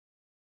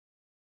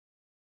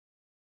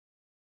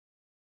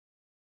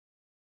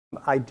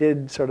I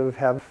did sort of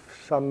have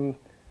some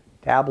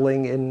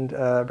dabbling in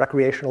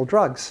recreational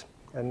drugs,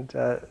 and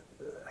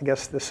I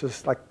guess this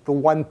is like the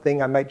one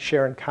thing I might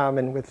share in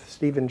common with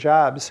Stephen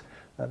Jobs,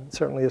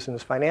 certainly isn't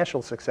his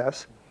financial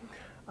success,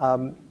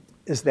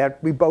 is that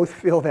we both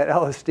feel that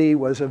LSD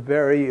was a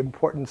very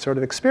important sort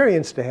of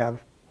experience to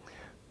have.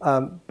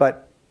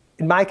 But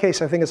in my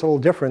case, I think it's a little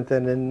different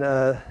than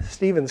in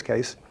Stephen's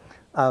case.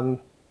 In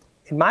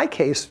my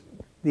case,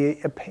 the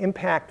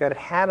impact that it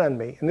had on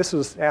me, and this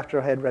was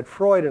after I had read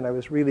Freud and I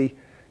was really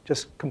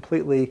just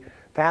completely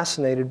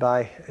fascinated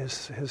by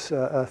his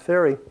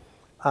theory,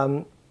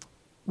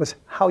 was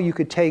how you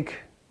could take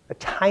a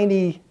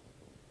tiny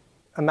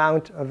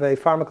amount of a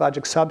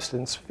pharmacologic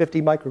substance,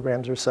 50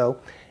 micrograms or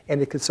so,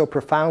 and it could so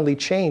profoundly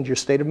change your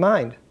state of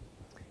mind.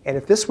 And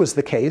if this was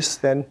the case,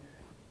 then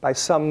by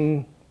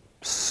some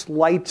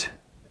slight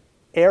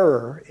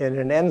error in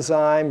an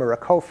enzyme or a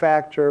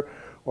cofactor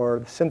or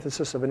the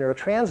synthesis of a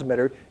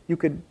neurotransmitter, you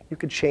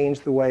could change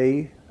the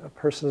way a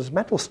person's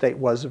mental state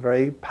was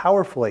very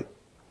powerfully.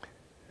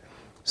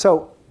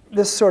 So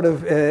this sort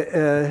of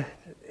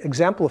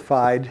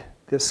exemplified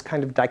this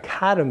kind of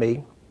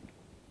dichotomy,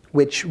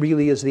 which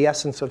really is the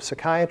essence of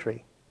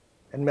psychiatry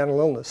and mental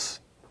illness,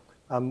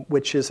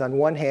 which is on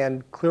one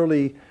hand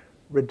clearly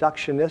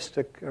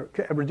reductionistic, or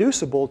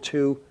reducible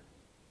to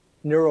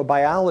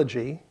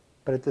neurobiology,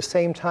 but at the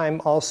same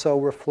time also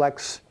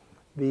reflects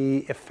the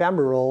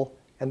ephemeral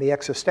and the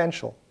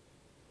existential.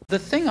 The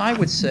thing I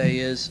would say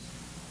is,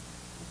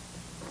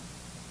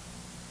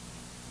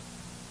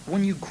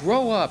 when you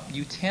grow up,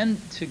 you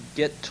tend to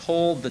get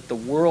told that the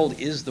world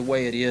is the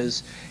way it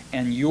is,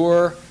 and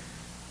your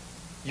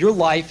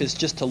life is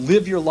just to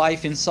live your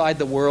life inside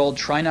the world,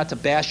 try not to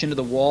bash into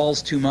the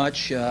walls too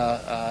much,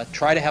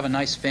 try to have a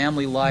nice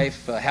family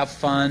life, have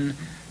fun,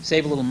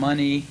 save a little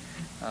money.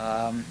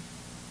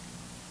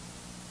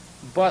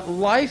 But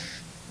life,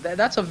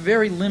 that's a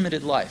very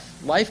limited life.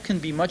 Life can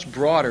be much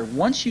broader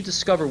once you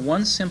discover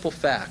one simple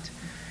fact,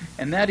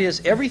 and that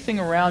is everything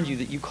around you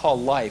that you call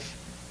life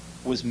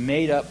was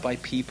made up by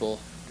people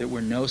that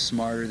were no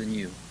smarter than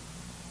you.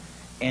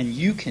 And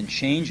you can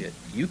change it.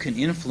 You can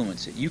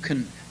influence it. You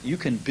can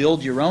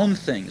build your own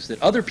things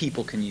that other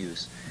people can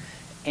use.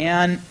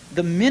 And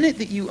the minute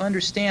that you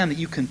understand that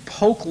you can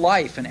poke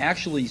life and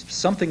actually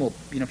something will,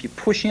 if you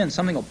push in,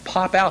 something will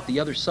pop out the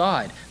other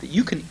side, that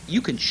you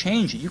can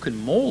change it, you can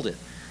mold it.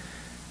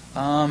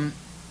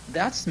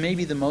 That's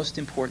maybe the most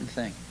important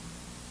thing,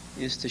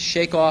 is to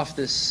shake off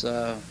this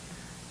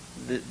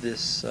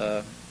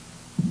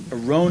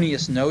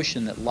erroneous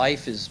notion that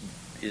life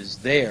is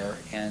there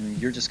and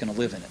you're just going to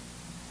live in it,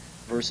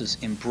 versus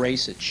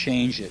embrace it,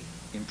 change it,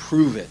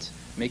 improve it,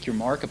 make your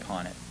mark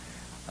upon it.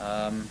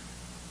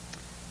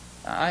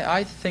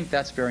 I think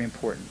that's very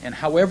important. And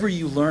however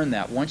you learn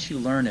that, once you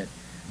learn it,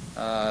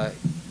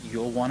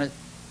 you'll want to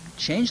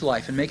change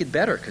life and make it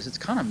better, because it's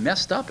kind of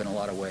messed up in a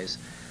lot of ways.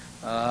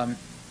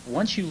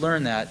 Once you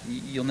learn that,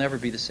 you'll never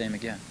be the same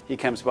again. He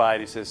comes by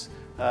and he says,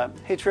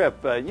 hey Trip,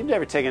 you've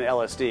never taken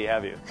LSD,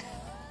 have you?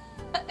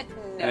 No.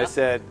 And I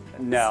said,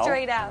 no.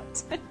 Straight out.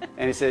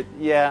 And he said,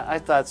 yeah, I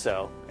thought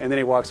so. And then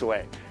he walks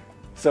away.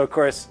 So of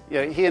course,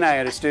 he and I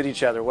understood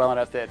each other well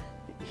enough that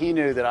he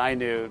knew that I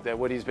knew that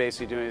what he's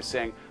basically doing is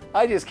saying,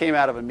 I just came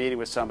out of a meeting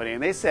with somebody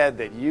and they said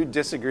that you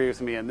disagree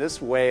with me in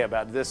this way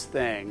about this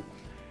thing.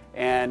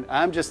 And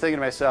I'm just thinking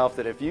to myself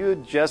that if you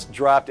had just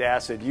dropped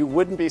acid, you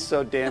wouldn't be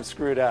so damn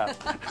screwed up.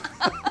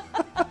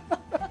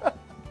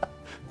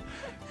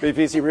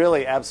 Because he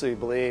really absolutely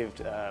believed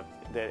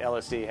that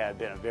LSD had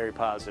been a very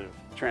positive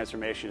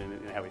transformation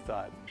in how he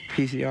thought.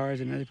 PCR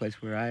is another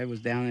place where I was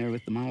down there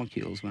with the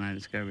molecules when I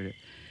discovered it.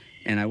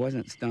 And I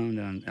wasn't stoned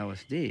on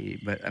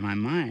LSD, but my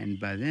mind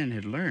by then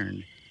had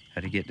learned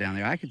how to get down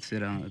there. I could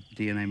sit on a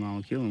DNA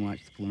molecule and watch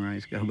the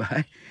polymerase go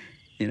by,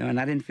 and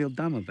I didn't feel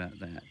dumb about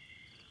that.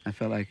 I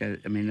felt like, I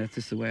mean, that's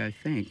just the way I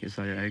think. It's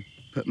like I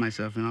put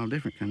myself in all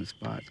different kind of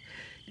spots.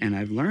 And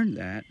I've learned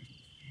that,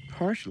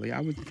 partially,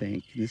 I would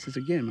think, and this is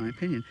again my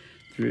opinion,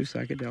 through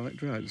psychedelic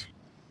drugs.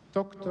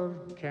 Dr.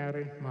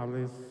 Carey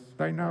Mullis,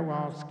 I now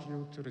ask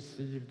you to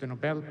receive the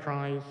Nobel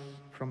Prize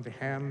from the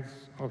hands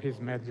of His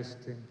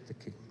Majesty the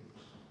King.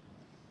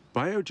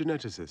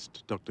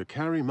 Biogeneticist Dr.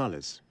 Carey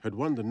Mullis had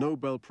won the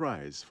Nobel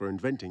Prize for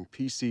inventing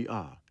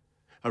PCR,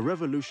 a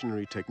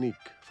revolutionary technique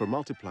for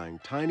multiplying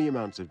tiny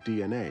amounts of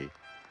DNA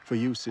for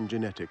use in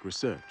genetic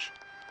research.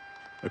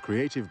 A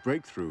creative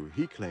breakthrough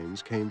he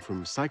claims came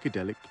from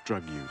psychedelic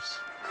drug use.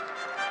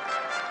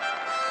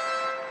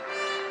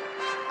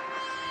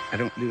 I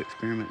don't do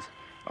experiments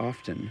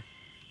often,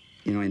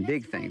 in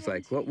big things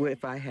like, what would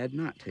if I had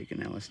not taken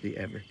LSD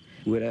ever?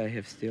 Would I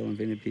have still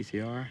invented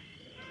PCR?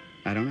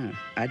 I don't know.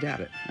 I doubt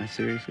it. I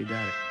seriously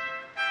doubt it.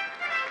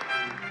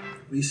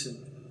 Recent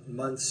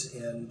months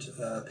and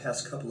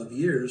past couple of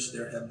years,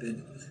 there have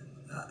been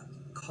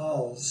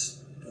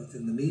calls, both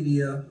in the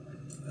media,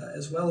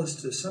 as well as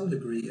to some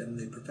degree in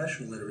the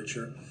professional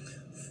literature,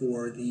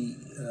 for the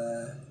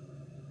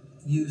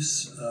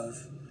use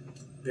of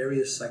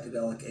various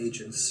psychedelic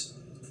agents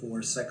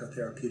for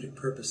psychotherapeutic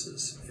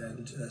purposes.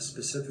 And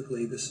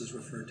specifically, this is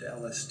referred to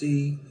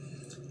LSD,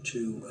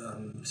 to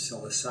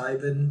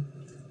psilocybin,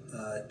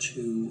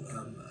 to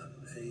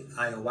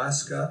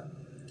ayahuasca,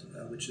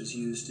 which is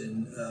used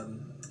in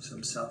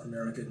some South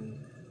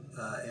American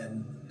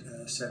and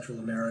Central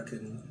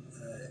American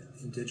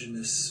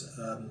indigenous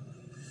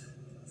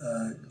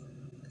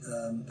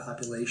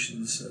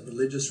populations'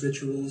 religious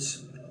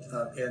rituals,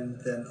 and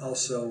then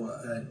also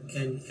an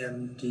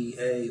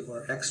NMDA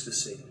or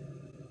ecstasy.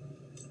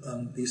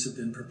 These have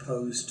been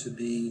proposed to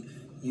be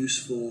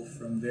useful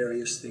from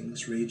various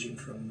things ranging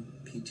from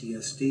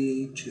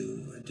PTSD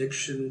to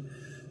addiction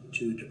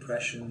to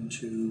depression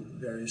to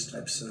various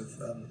types of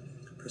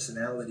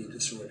personality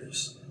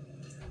disorders.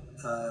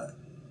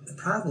 The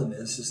problem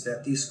is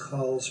that these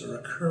calls are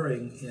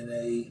occurring in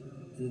an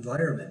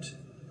environment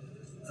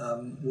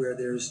where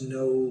there's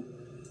no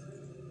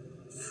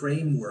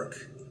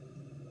framework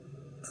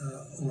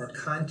or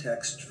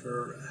context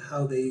for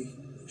how they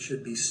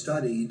should be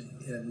studied,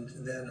 and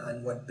then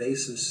on what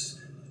basis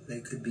they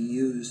could be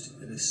used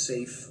in a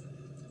safe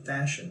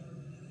fashion.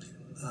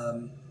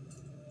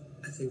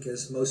 I think,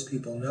 as most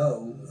people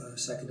know,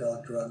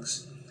 psychedelic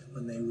drugs,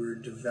 when they were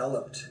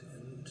developed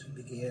and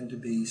began to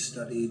be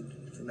studied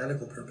for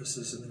medical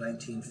purposes in the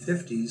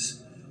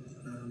 1950s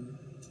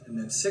and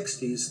then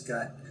 60s,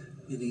 got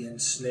really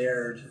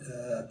ensnared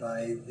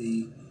by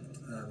the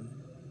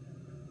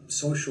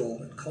social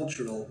and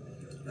cultural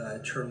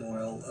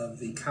turmoil of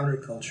the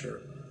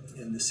counterculture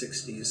in the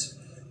 60s,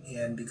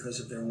 and because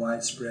of their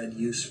widespread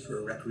use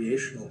for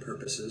recreational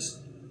purposes,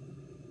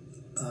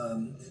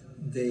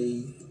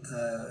 they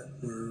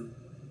were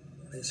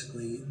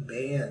basically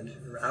banned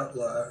or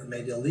outlawed or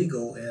made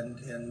illegal,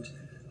 and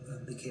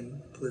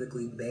became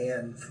politically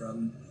banned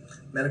from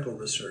medical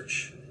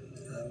research.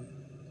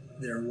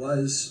 There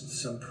was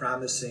some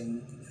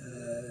promising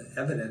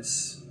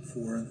evidence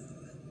for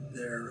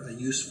their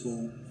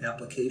useful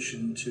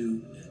application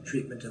to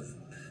treatment of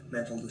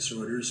mental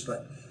disorders,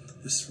 but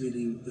this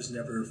really was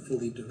never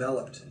fully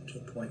developed to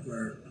a point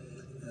where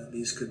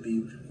these could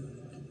be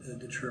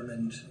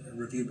determined,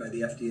 reviewed by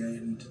the FDA,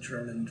 and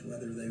determined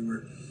whether they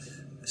were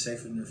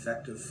safe and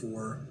effective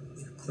for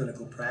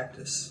clinical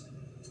practice.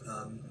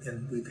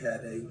 And we've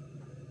had a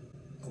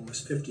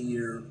almost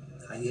 50-year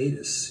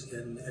hiatus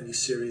in any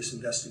serious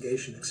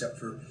investigation, except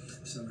for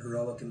some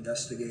heroic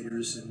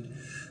investigators and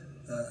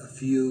a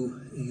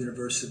few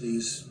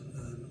universities,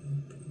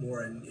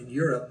 more in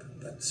Europe,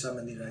 but some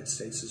in the United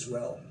States as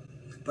well.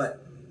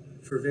 But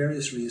for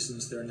various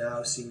reasons, there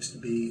now seems to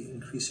be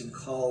increasing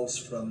calls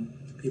from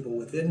people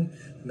within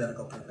the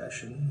medical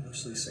profession,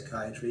 mostly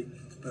psychiatry,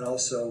 but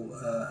also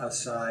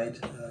outside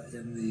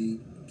in the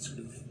sort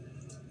of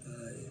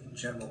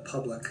general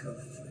public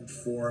of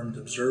informed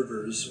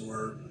observers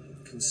or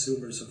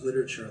consumers of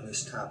literature on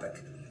this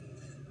topic.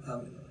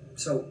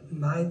 So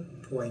my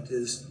point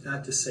is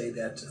not to say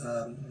that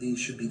these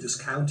should be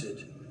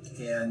discounted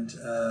and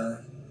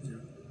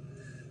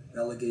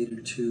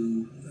relegated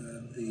to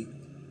the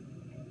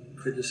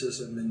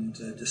criticism and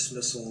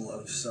dismissal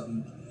of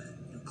some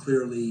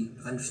clearly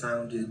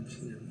unfounded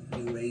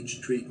New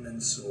Age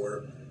treatments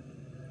or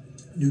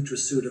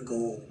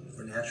nutraceutical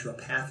or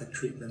naturopathic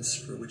treatments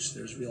for which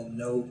there's real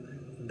no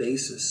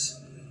basis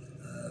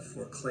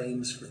for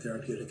claims for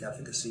therapeutic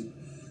efficacy,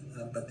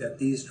 but that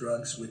these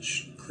drugs,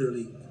 which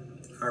clearly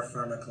are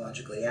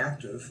pharmacologically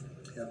active,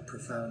 have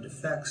profound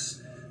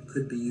effects,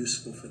 could be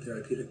useful for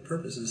therapeutic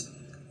purposes,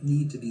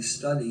 need to be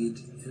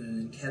studied in an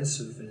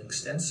intensive and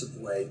extensive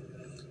way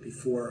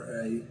before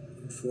an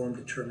informed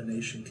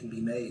determination can be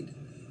made.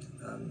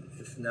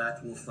 If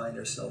not, we'll find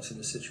ourselves in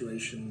a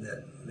situation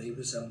that may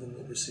resemble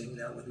what we're seeing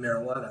now with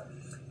marijuana,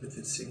 with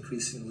its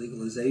increasing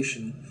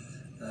legalization,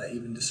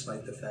 even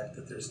despite the fact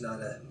that there's not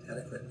an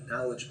adequate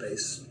knowledge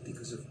base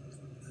because of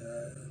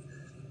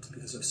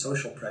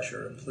social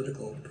pressure and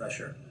political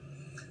pressure.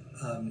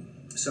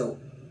 So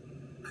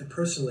I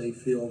personally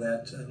feel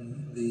that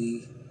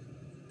the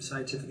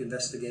scientific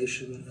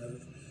investigation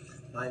of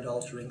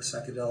mind-altering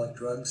psychedelic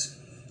drugs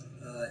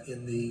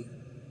in the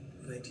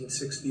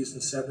 1960s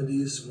and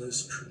 70s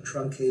was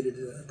truncated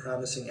a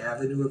promising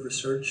avenue of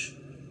research,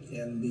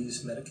 and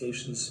these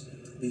medications,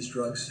 these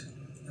drugs,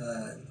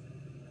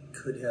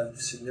 could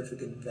have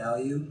significant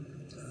value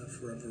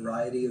for a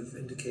variety of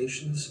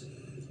indications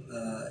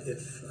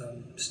if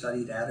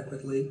studied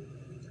adequately.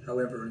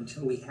 However,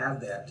 until we have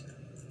that,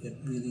 it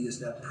really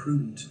is not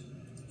prudent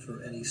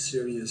for any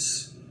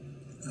serious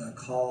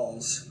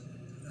calls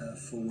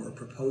for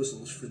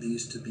proposals for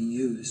these to be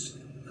used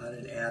on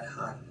an ad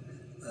hoc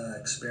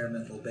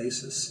experimental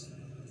basis.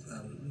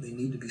 They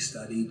need to be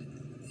studied,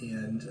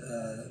 and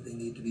they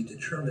need to be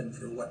determined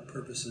for what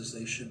purposes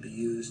they should be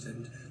used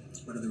and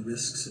what are the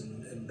risks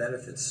and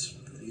benefits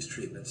for these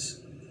treatments.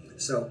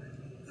 So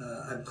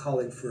I'm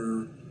calling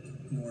for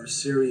more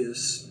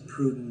serious,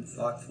 prudent,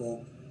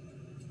 thoughtful,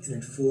 and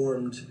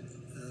informed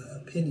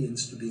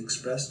opinions to be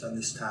expressed on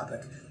this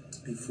topic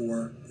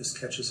before this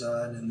catches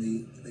on in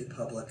the lay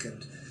public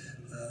and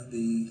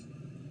the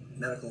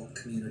medical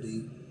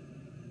community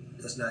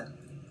does not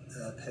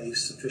pay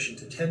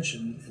sufficient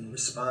attention and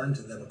respond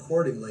to them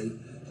accordingly,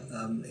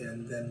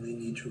 and then we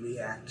need to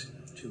react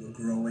to a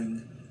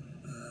growing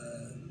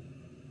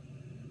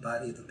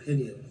body of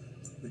opinion,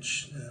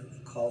 which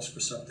calls for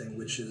something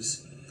which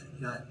is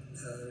not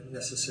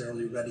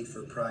necessarily ready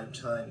for prime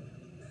time.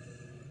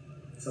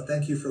 So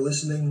thank you for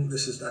listening.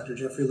 This is Dr.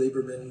 Jeffrey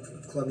Lieberman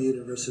of Columbia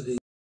University.